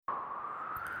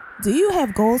Do you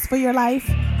have goals for your life?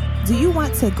 Do you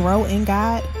want to grow in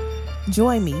God?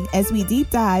 Join me as we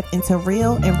deep dive into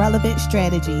real and relevant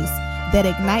strategies that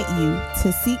ignite you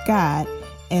to seek God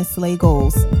and slay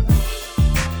goals.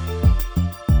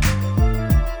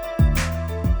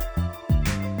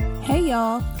 Hey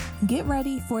y'all, get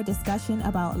ready for a discussion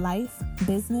about life,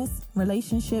 business,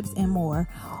 relationships, and more,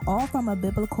 all from a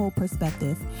biblical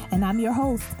perspective. And I'm your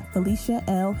host, Felicia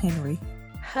L. Henry.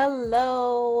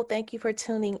 Hello, thank you for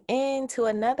tuning in to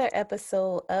another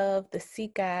episode of the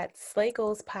Seek God Slay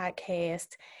Goals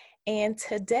podcast. And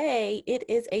today it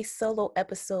is a solo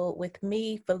episode with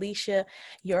me, Felicia,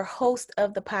 your host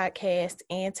of the podcast.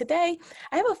 And today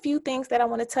I have a few things that I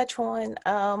want to touch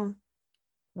on.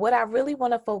 What I really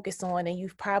want to focus on, and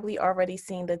you've probably already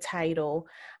seen the title,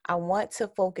 I want to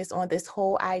focus on this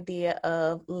whole idea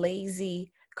of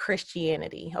lazy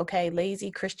Christianity, okay? Lazy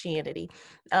Christianity.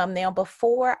 Now,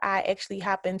 before I actually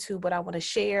hop into what I want to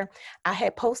share, I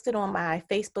had posted on my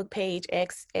Facebook page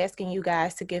asking you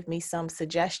guys to give me some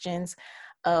suggestions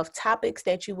of topics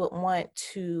that you would want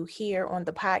to hear on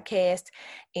the podcast.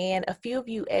 And a few of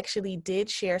you actually did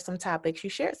share some topics. You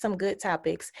shared some good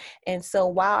topics. And so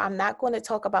while I'm not going to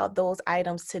talk about those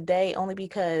items today, only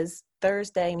because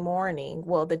Thursday morning,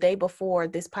 well, the day before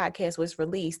this podcast was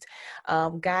released,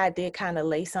 God did kind of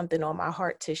lay something on my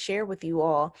heart to share with you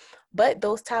all. But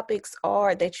those topics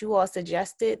that you all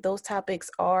suggested, those topics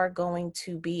are going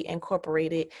to be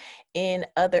incorporated in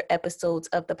other episodes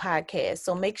of the podcast.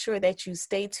 So make sure that you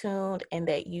stay tuned and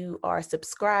that you are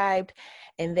subscribed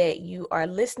and that you are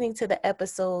listening to the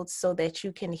episodes so that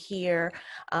you can hear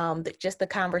just the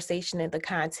conversation and the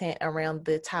content around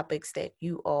the topics that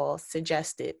you all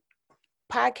suggested.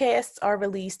 Podcasts are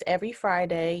released every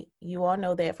Friday. You all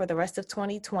know that for the rest of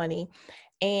 2020.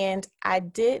 And I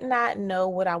did not know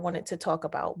what I wanted to talk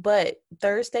about, but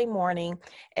Thursday morning,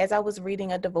 as I was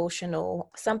reading a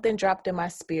devotional, something dropped in my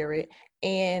spirit,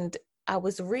 and I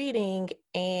was reading,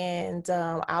 and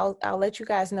I'll let you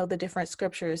guys know the different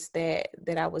scriptures that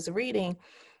I was reading.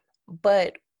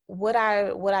 But what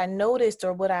I noticed,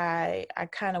 or what I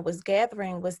kind of was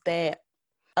gathering, was that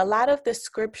a lot of the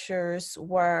scriptures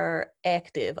were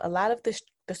active. A lot of the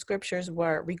scriptures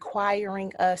were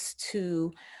requiring us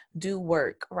to do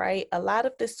work, right? A lot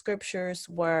of the scriptures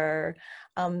were,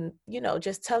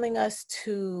 just telling us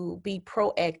to be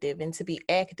proactive and to be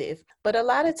active. But a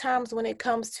lot of times when it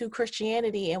comes to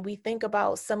Christianity and we think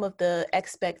about some of the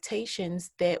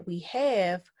expectations that we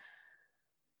have,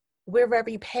 we're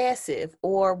very passive,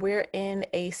 or we're in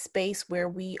a space where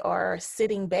we are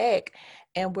sitting back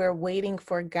and we're waiting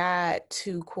for God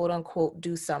to quote unquote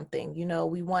do something.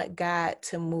 We want God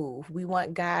to move. We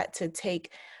want God to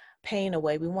take pain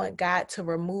away. We want God to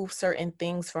remove certain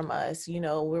things from us.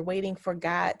 We're waiting for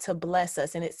God to bless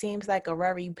us. And it seems like a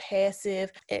very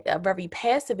passive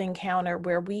encounter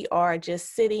where we are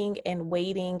just sitting and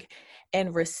waiting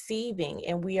and receiving,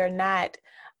 and we are not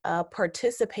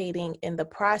participating in the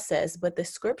process. But the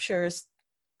scriptures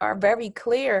are very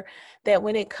clear that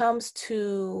when it comes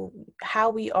to how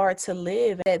we are to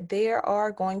live, that there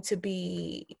are going to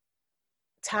be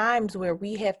times where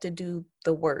we have to do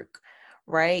the work,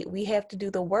 right? We have to do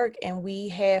the work, and we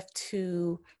have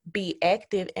to be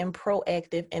active and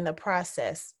proactive in the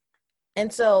process.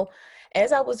 And so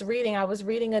as I was reading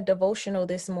a devotional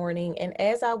this morning, and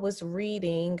as I was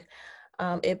reading,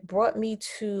 it brought me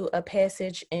to a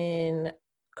passage in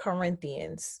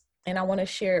Corinthians, and I want to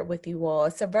share it with you all.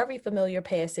 It's a very familiar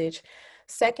passage,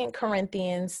 2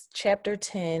 Corinthians chapter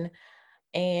 10,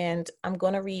 and I'm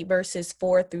going to read verses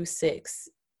 4-6,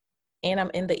 and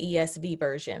I'm in the ESV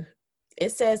version.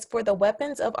 It says, "For the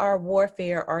weapons of our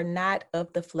warfare are not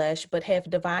of the flesh, but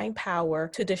have divine power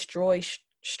to destroy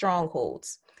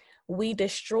strongholds. We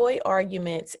destroy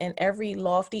arguments and every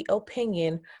lofty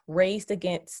opinion raised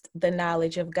against the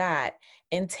knowledge of God,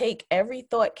 and take every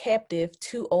thought captive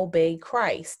to obey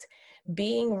Christ,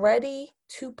 being ready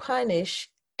to punish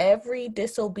every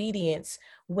disobedience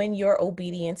when your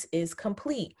obedience is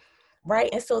complete."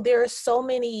 Right? And so there are so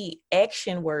many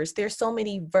action words. There's so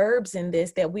many verbs in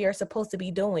this that we are supposed to be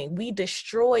doing. We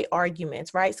destroy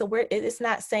arguments, right? So it's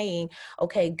not saying,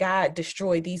 okay, God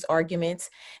destroy these arguments.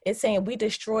 It's saying we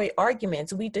destroy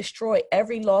arguments. We destroy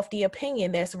every lofty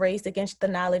opinion that's raised against the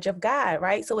knowledge of God,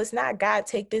 right? So it's not, God,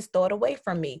 take this thought away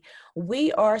from me.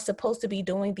 We are supposed to be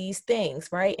doing these things,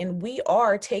 right? And we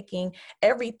are taking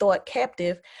every thought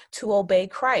captive to obey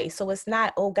Christ. So it's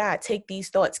not, oh God, take these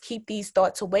thoughts, keep these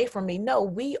thoughts away from me. me. No,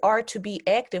 we are to be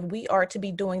active. We are to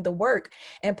be doing the work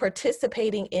and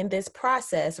participating in this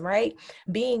process, right?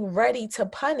 Being ready to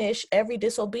punish every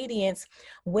disobedience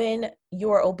when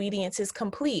your obedience is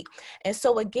complete. And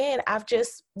so again, I've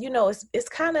just, it's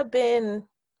kind of been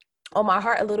on my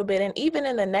heart a little bit. And even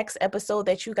in the next episode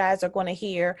that you guys are going to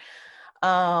hear,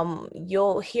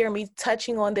 you'll hear me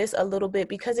touching on this a little bit,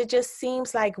 because it just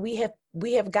seems like we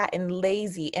have gotten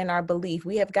lazy in our belief.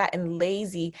 We have gotten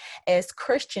lazy as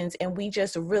Christians, and we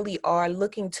just really are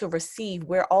looking to receive.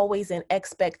 We're always in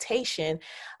expectation,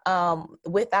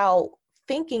 without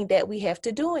thinking that we have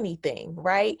to do anything,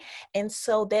 right? And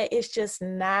so that is just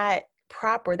not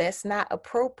proper. That's not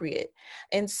appropriate.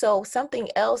 And so something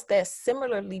else that's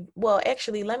similarly, well,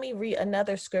 actually, let me read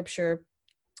another scripture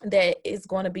that is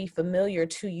going to be familiar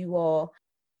to you all.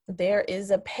 There is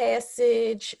a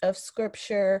passage of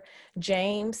scripture,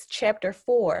 James chapter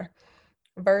 4,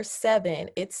 verse 7.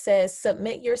 It says,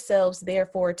 "Submit yourselves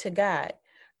therefore to God.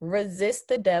 Resist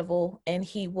the devil and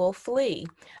he will flee."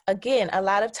 Again, a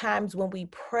lot of times when we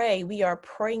pray, we are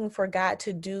praying for God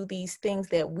to do these things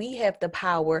that we have the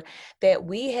power, that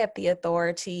we have the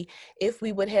authority. If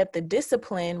we would have the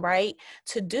discipline, right,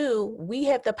 to do, we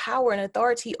have the power and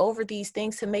authority over these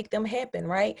things to make them happen,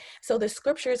 right? So the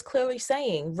scripture is clearly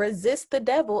saying, resist the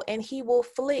devil and he will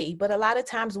flee. But a lot of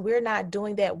times we're not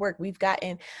doing that work. We've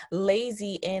gotten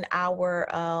lazy in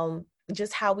our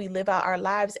just how we live out our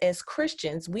lives as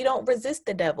Christians. We don't resist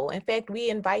the devil. In fact, we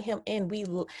invite him in.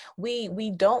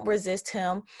 We don't resist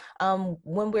him.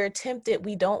 When we're tempted,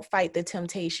 we don't fight the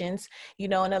temptations,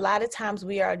 and a lot of times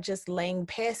we are just laying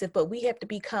passive, but we have to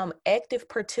become active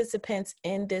participants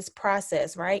in this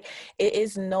process, right? It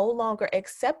is no longer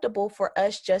acceptable for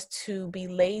us just to be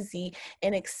lazy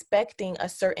and expecting a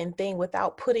certain thing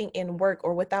without putting in work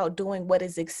or without doing what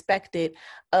is expected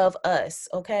of us.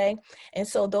 Okay. And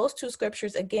so those two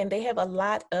scriptures, again, they have a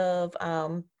lot of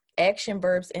action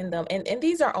verbs in them. And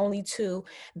these are only two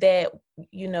that,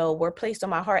 were placed on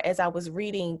my heart as I was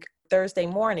reading Thursday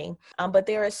morning. But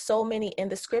there are so many in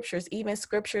the scriptures, even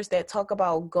scriptures that talk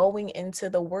about going into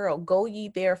the world. Go ye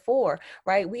therefore,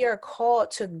 right? We are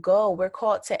called to go. We're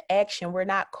called to action. We're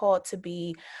not called to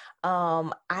be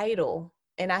idle.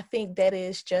 And I think that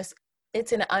is just,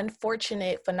 it's an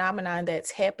unfortunate phenomenon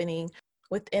that's happening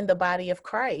within the body of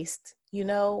Christ.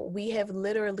 We have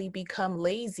literally become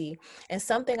lazy. And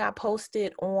something I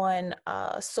posted on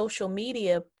social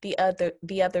media the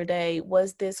other day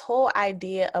was this whole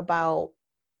idea about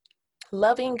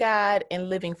loving God and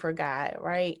living for God,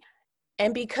 right?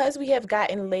 And because we have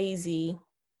gotten lazy,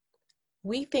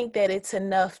 we think that it's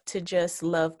enough to just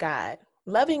love God.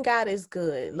 Loving God is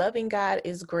good. Loving God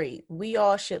is great. We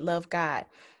all should love God.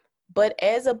 But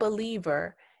as a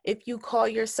believer, if you call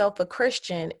yourself a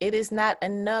Christian, it is not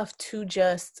enough to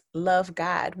just love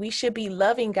God. We should be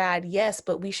loving God, yes,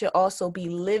 but we should also be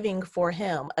living for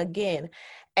him. Again,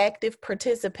 active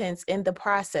participants in the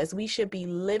process. We should be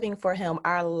living for him.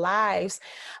 Our lives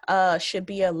should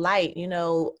be a light.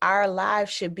 Our lives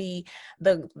should be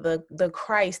the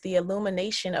Christ, the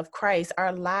illumination of Christ.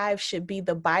 Our lives should be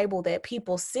the Bible that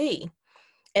people see.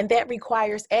 And that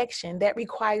requires action. That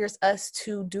requires us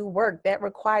to do work. That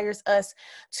requires us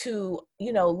to,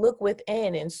 look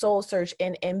within and soul search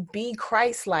and be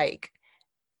Christ-like,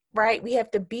 right? We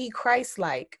have to be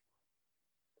Christ-like.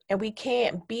 And we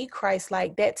can't be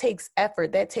Christ-like. That takes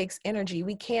effort. That takes energy.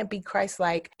 We can't be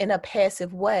Christ-like in a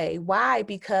passive way. Why?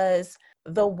 Because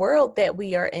the world that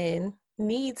we are in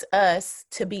needs us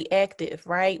to be active,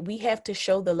 right? We have to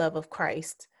show the love of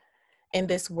Christ in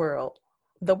this world.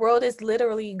 The world is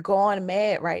literally gone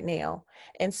mad right now.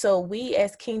 And so we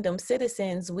as kingdom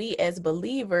citizens, we as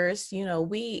believers,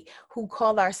 we who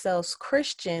call ourselves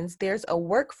Christians, there's a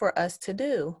work for us to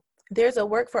do. There's a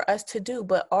work for us to do,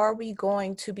 but are we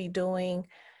going to be doing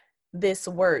this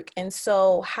work? And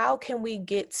so how can we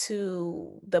get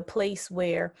to the place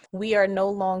where we are no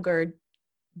longer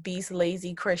these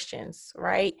lazy Christians,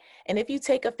 right? And if you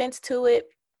take offense to it,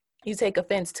 you take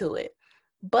offense to it.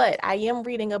 But I am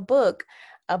reading a book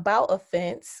about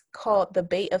offense called The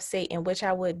Bait of Satan, which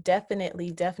I would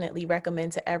definitely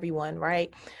recommend to everyone,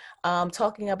 right?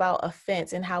 Talking about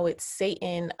offense and how it's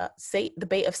Satan, the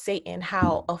bait of Satan,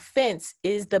 how offense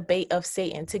is the bait of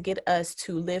Satan to get us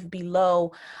to live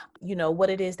below, what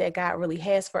it is that God really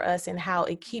has for us, and how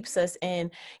it keeps us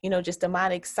in, just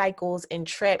demonic cycles and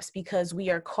traps, because we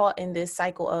are caught in this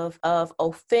cycle of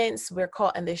offense. We're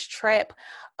caught in this trap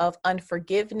of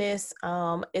unforgiveness.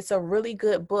 It's a really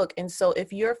good book. And so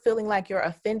if you're feeling like you're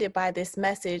offended by this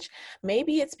message,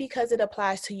 maybe it's because it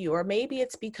applies to you, or maybe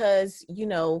it's because,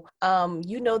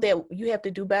 you know that you have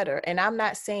to do better. And I'm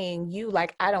not saying you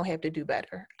like, I don't have to do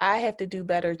better. I have to do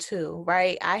better too,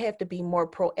 right? I have to be more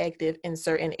proactive in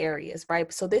certain areas,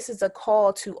 right? So this is a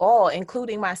call to all,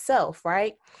 including myself,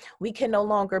 right? We can no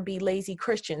longer be lazy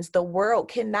Christians. The world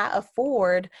cannot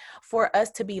afford for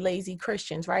us to be lazy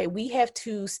Christians, right? We have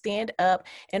to stand up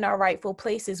in our rightful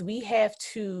places. We have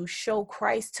to show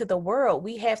Christ to the world.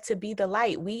 We have to be the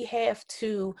light. We have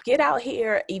to get out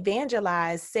here,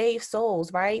 evangelize, save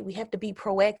souls, right? We have to be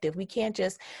proactive. We can't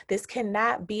just, this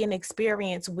cannot be an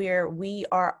experience where we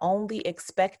are only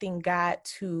expecting God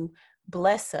to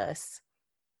bless us.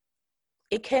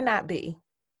 It cannot be.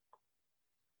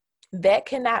 That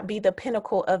cannot be the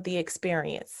pinnacle of the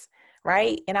experience,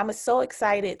 right? And I'm so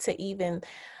excited to even,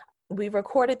 we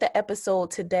recorded the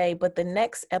episode today, but the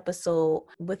next episode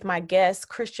with my guest,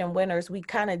 Christian Winters, we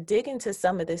kind of dig into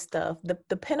some of this stuff.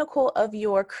 The pinnacle of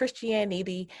your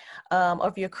Christianity,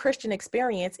 of your Christian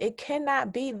experience, it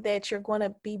cannot be that you're going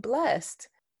to be blessed.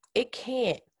 It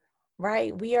can't,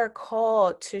 right? We are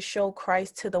called to show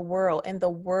Christ to the world, and the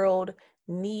world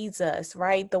needs us,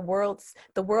 right? The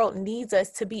world needs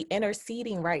us to be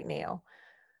interceding right now.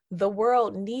 The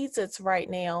world needs us right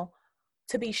now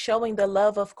to be showing the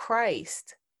love of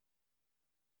Christ.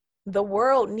 The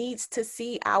world needs to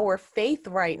see our faith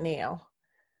right now.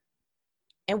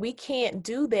 And we can't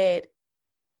do that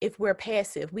if we're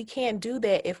passive. We can't do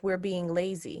that if we're being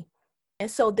lazy.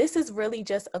 And so this is really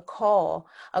just a call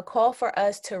for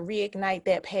us to reignite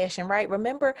that passion, right?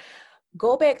 Remember,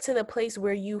 go back to the place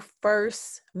where you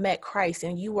first met Christ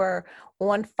and you were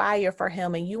on fire for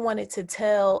him and you wanted to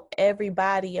tell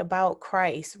everybody about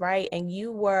Christ, right? And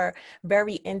you were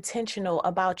very intentional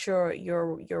about your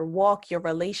walk, your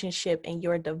relationship, and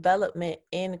your development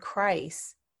in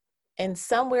Christ. And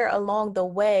somewhere along the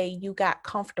way, you got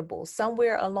comfortable.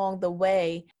 Somewhere along the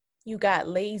way, you got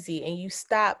lazy and you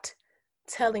stopped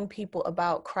telling people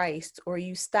about Christ, or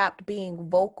you stopped being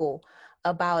vocal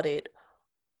about it.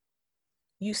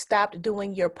 You stopped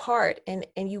doing your part and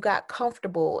you got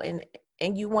comfortable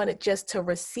and you wanted just to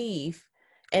receive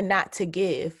and not to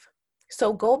give.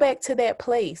 So go back to that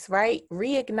place, right?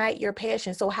 Reignite your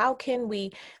passion. So how can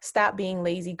we stop being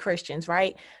lazy Christians,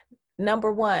 right?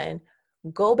 Number one,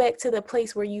 go back to the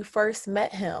place where you first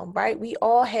met him, right? We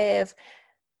all have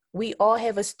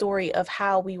a story of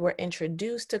how we were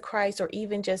introduced to Christ, or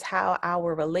even just how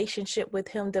our relationship with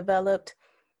him developed.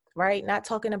 Right? Not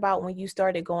talking about when you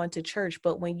started going to church,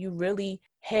 but when you really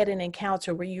had an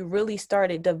encounter, where you really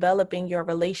started developing your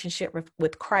relationship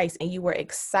with Christ and you were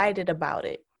excited about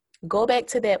it. Go back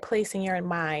to that place in your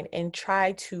mind and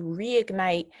try to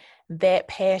reignite that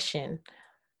passion,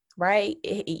 right?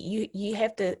 You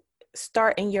have to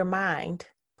start in your mind.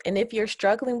 And if you're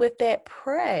struggling with that,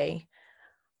 pray.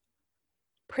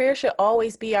 Prayer should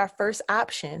always be our first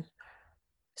option.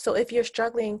 So if you're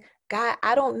struggling, God,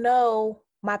 I don't know,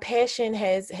 my passion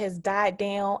has died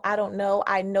down. I don't know.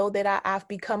 I know that I've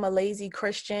become a lazy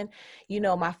Christian.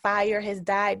 My fire has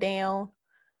died down.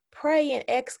 Pray and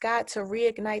ask God to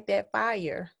reignite that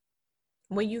fire.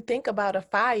 When you think about a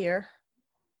fire,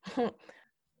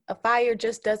 a fire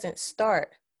just doesn't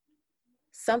start.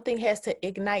 Something has to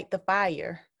ignite the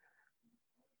fire.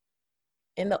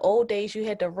 In the old days, you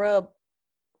had to rub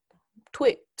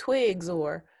twigs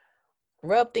or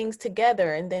rub things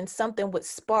together and then something would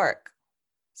spark.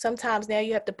 Sometimes now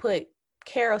you have to put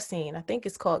kerosene, I think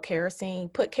it's called kerosene,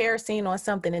 put kerosene on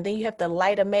something and then you have to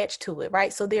light a match to it,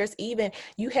 right? So there's even,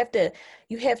 you have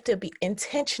to be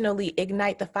intentionally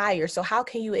ignite the fire. So how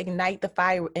can you ignite the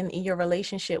fire in your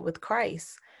relationship with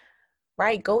Christ,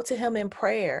 right? Go to him in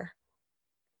prayer.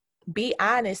 Be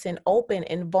honest and open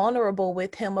and vulnerable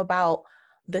with him about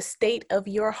the state of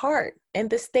your heart and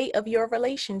the state of your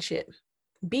relationship.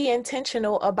 Be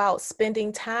intentional about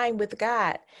spending time with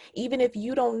God, even if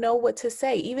you don't know what to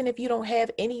say, even if you don't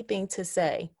have anything to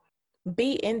say.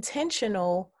 Be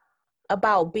intentional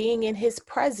about being in his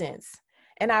presence.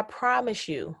 And I promise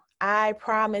you,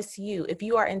 if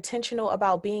you are intentional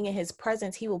about being in his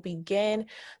presence, he will begin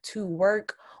to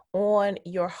work on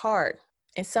your heart.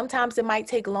 And sometimes it might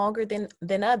take longer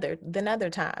than other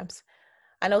times.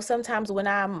 I know sometimes when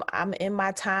I'm in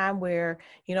my time where,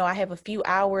 I have a few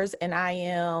hours and I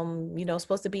am,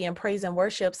 supposed to be in praise and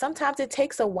worship. Sometimes it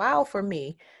takes a while for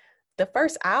me. The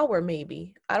first hour,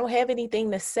 maybe I don't have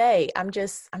anything to say. I'm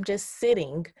just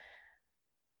sitting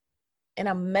and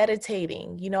I'm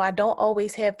meditating. I don't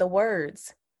always have the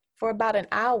words for about an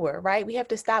hour, right? We have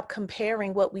to stop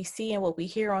comparing what we see and what we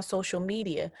hear on social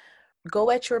media. Go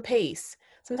at your pace.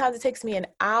 Sometimes it takes me an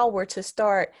hour to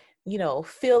start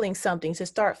feeling something, to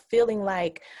start feeling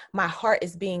like my heart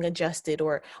is being adjusted,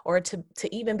 or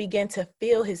to even begin to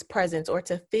feel his presence or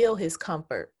to feel his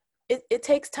comfort. It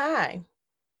takes time.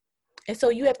 And so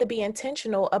you have to be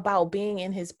intentional about being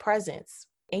in his presence,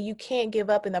 and you can't give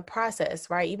up in the process,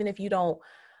 right? Even if you don't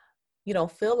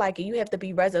feel like it, you have to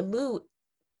be resolute.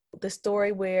 The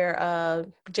story where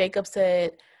Jacob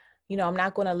said, I'm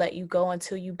not going to let you go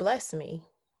until you bless me,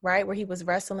 right? Where he was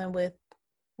wrestling with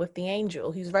the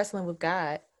angel. He was wrestling with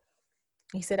God.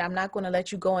 He said, I'm not going to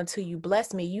let you go until you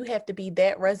bless me. You have to be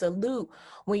that resolute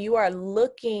when you are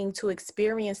looking to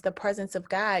experience the presence of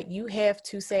God. You have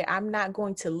to say, I'm not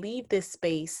going to leave this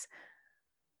space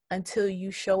until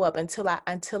you show up, until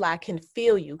I can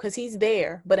feel you, because he's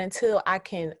there. But until I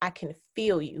can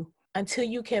feel you, until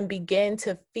you can begin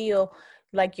to feel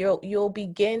like you'll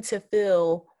begin to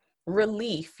feel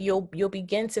relief. You'll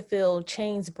begin to feel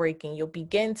chains breaking. You'll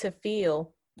begin to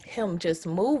feel him just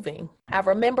moving. I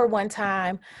remember one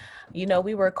time,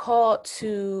 we were called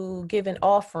to give an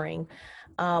offering.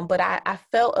 But I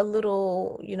felt a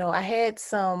little, I had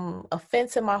some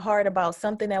offense in my heart about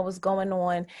something that was going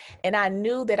on. And I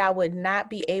knew that I would not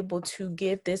be able to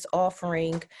give this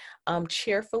offering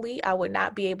cheerfully. I would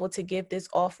not be able to give this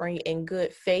offering in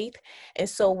good faith. And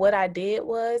so what I did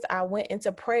was I went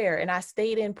into prayer, and I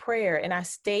stayed in prayer, and I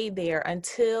stayed there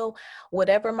until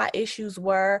whatever my issues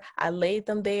were, I laid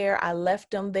them there. I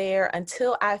left them there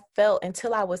until I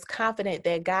was confident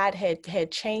that God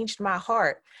had changed my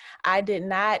heart. I did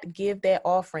not give that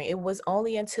offering. It was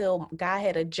only until God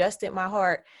had adjusted my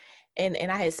heart and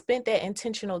I had spent that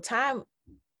intentional time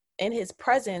in his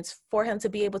presence for him to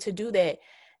be able to do that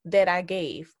I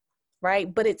gave,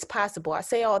 right? But it's possible. I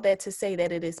say all that to say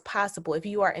that it is possible if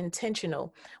you are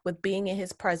intentional with being in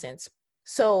his presence.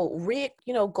 So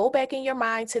go back in your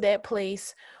mind to that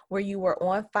place where you were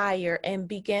on fire and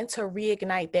begin to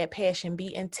reignite that passion.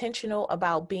 Be intentional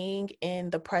about being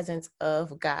in the presence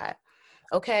of God.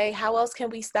 Okay, how else can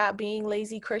we stop being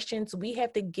lazy Christians? We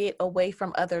have to get away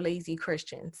from other lazy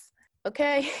Christians.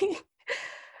 Okay.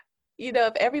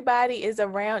 If everybody is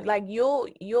around, like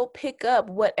you'll pick up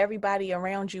what everybody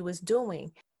around you is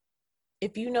doing.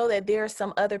 If you know that there are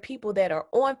some other people that are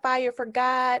on fire for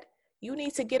God, you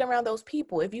need to get around those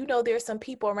people. If you know there's some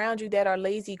people around you that are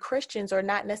lazy Christians or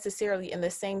not necessarily in the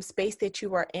same space that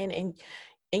you are in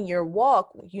your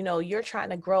walk, you're trying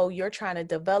to grow, you're trying to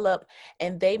develop,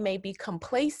 and they may be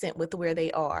complacent with where they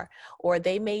are, or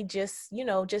they may just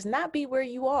not be where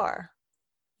you are.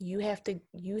 You have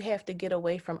to get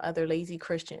away from other lazy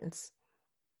Christians,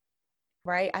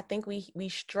 right? I think we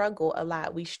struggle a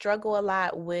lot. We struggle a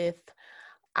lot with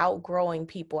outgrowing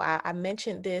people. I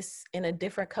mentioned this in a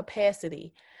different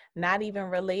capacity, not even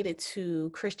related to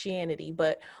Christianity,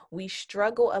 but we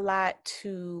struggle a lot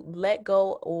to let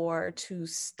go or to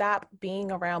stop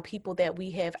being around people that we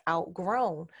have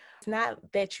outgrown. It's not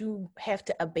that you have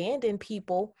to abandon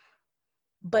people,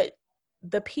 but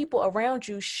the people around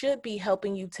you should be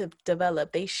helping you to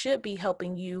develop. They should be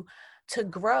helping you to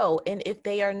grow. And if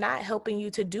they are not helping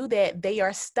you to do that, they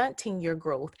are stunting your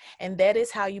growth. And that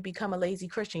is how you become a lazy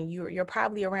Christian. You're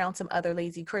probably around some other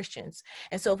lazy Christians.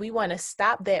 And so if we want to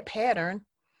stop that pattern,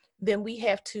 then we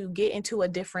have to get into a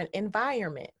different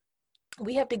environment.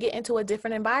 We have to get into a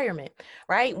different environment,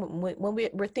 right? When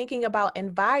we're thinking about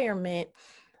environment,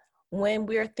 when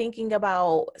we're thinking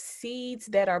about seeds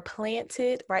that are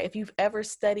planted, right? If you've ever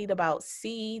studied about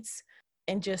seeds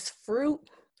and just fruit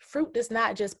does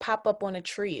not just pop up on a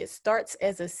tree. It starts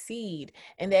as a seed,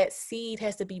 and that seed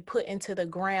has to be put into the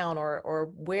ground or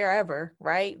wherever,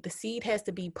 right? The seed has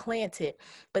to be planted,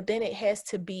 but then it has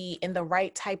to be in the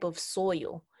right type of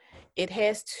soil. It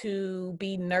has to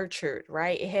be nurtured,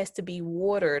 right? It has to be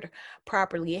watered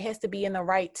properly. It has to be in the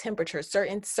right temperature.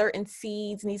 Certain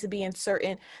seeds need to be in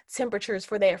certain temperatures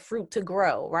for that fruit to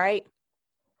grow, right?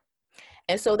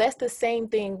 And so that's the same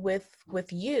thing with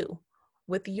you,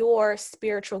 with your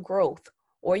spiritual growth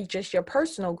or just your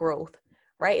personal growth,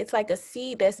 right? It's like a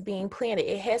seed that's being planted.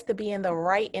 It has to be in the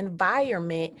right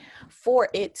environment for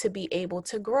it to be able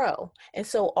to grow. And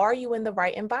so are you in the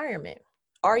right environment?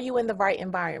 Are you in the right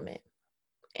environment?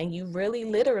 And you really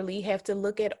literally have to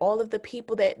look at all of the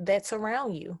people that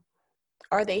surround you.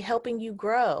 Are they helping you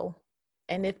grow?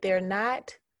 And if they're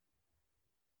not,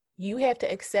 you have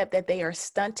to accept that they are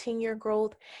stunting your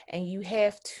growth, and you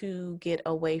have to get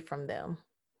away from them.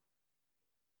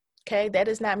 Okay, that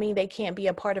does not mean they can't be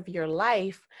a part of your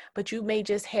life, but you may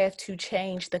just have to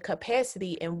change the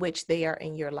capacity in which they are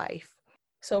in your life.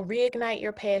 So reignite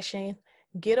your passion,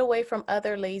 get away from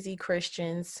other lazy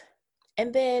Christians,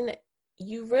 and then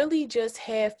you really just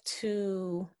have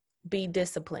to be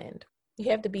disciplined. You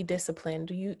have to be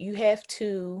disciplined. You have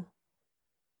to,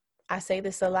 I say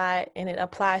this a lot, and it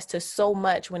applies to so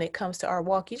much when it comes to our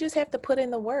walk. You just have to put in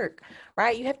the work,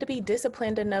 right? You have to be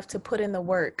disciplined enough to put in the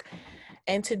work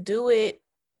and to do it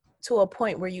to a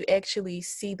point where you actually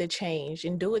see the change,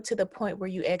 and do it to the point where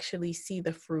you actually see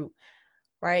the fruit,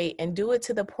 right? And do it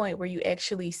to the point where you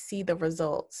actually see the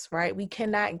results, right? We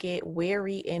cannot get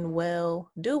weary in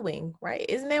well doing, right?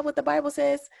 Isn't that what the Bible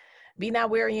says? Be not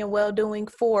weary in well doing,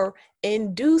 for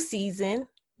in due season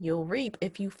you'll reap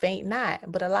if you faint not.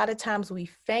 But a lot of times we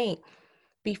faint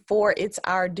before it's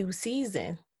our due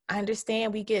season. I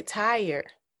understand we get tired,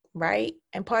 right?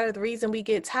 And part of the reason we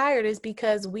get tired is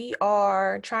because we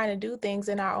are trying to do things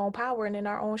in our own power and in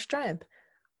our own strength.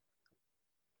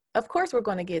 Of course, we're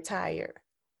going to get tired.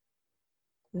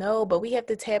 No, but we have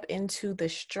to tap into the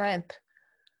strength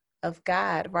of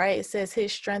God, right? It says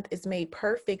his strength is made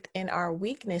perfect in our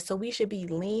weakness. So we should be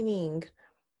leaning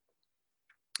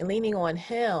on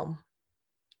him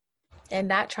and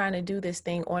not trying to do this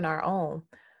thing on our own,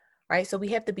 right? So we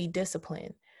have to be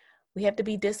disciplined. We have to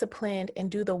be disciplined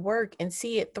and do the work and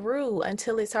see it through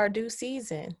until it's our due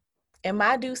season. And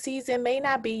my due season may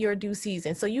not be your due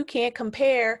season. So you can't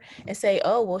compare and say,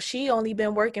 oh, well, she only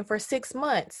been working for 6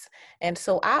 months, and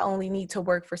so I only need to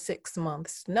work for 6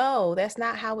 months. No, that's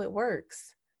not how it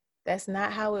works. That's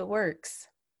not how it works.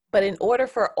 But in order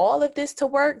for all of this to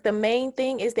work, the main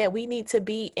thing is that we need to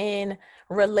be in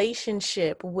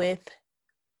relationship with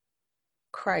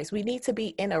Christ. We need to be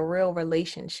in a real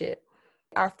relationship.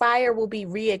 Our fire will be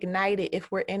reignited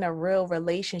if we're in a real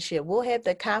relationship. We'll have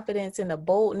the confidence and the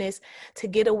boldness to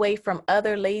get away from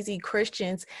other lazy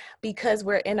Christians because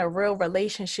we're in a real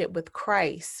relationship with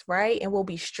Christ, right? And we'll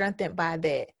be strengthened by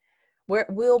that.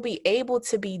 We'll be able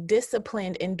to be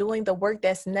disciplined in doing the work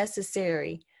that's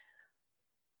necessary,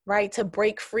 right? To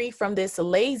break free from this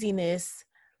laziness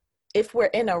if we're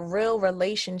in a real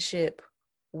relationship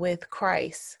with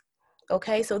Christ.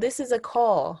 Okay, so this is a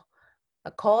call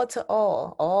to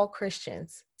all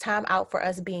Christians. Time out for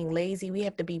us being lazy. We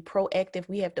have to be proactive.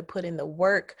 We have to put in the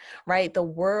work, right? The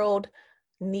world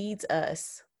needs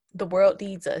us. The world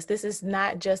needs us. This is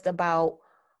not just about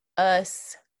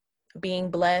us being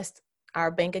blessed,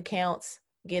 our bank accounts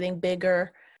getting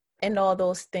bigger, and all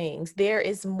those things. There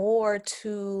is more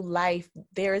to life.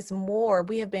 There is more.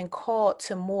 We have been called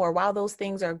to more. While those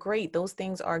things are great, those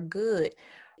things are good.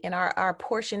 And our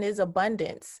portion is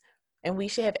abundance. And we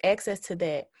should have access to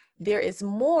that. There is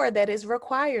more that is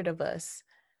required of us.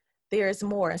 There is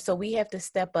more. And so we have to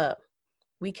step up.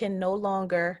 We can no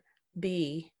longer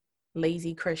be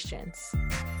lazy Christians.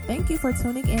 Thank you for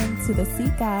tuning in to the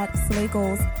Seek God, Slay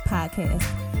Goals podcast.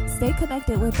 Stay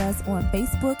connected with us on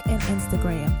Facebook and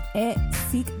Instagram at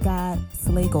Seek God,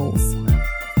 Slay Goals.